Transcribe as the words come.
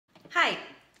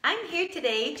here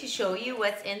today to show you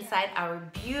what's inside our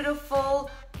beautiful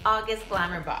August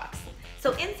Glamour Box.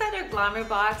 So inside our Glamour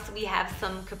Box, we have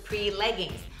some capri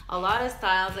leggings, a lot of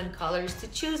styles and colors to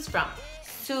choose from.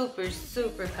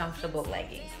 Super comfortable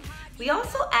leggings. We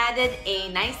also added a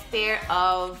nice pair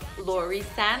of Lori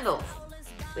sandals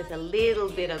with a little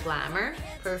bit of glamour,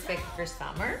 perfect for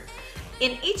summer.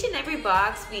 In each and every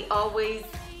box, we always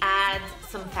add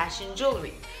some fashion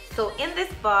jewelry. So in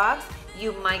this box,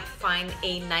 you might find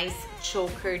a nice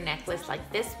choker necklace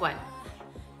like this one.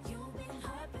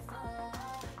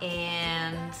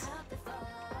 And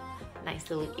nice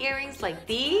little earrings like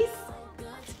these.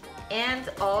 And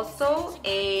also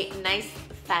a nice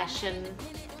fashion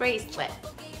bracelet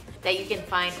that you can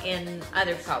find in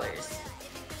other colors.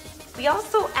 We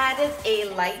also added a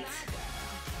light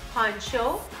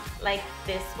poncho like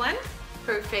this one,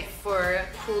 perfect for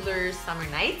cooler summer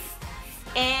nights.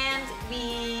 And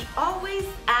we always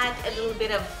add a little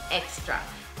bit of extra,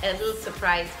 a little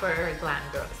surprise for our glam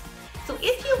girls. So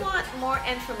if you want more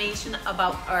information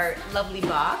about our lovely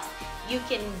box, you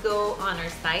can go on our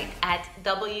site at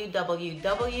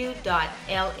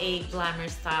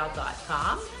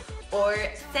www.laglamourstyle.com or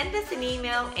send us an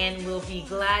email and we'll be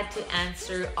glad to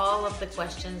answer all of the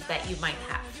questions that you might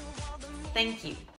have. Thank you.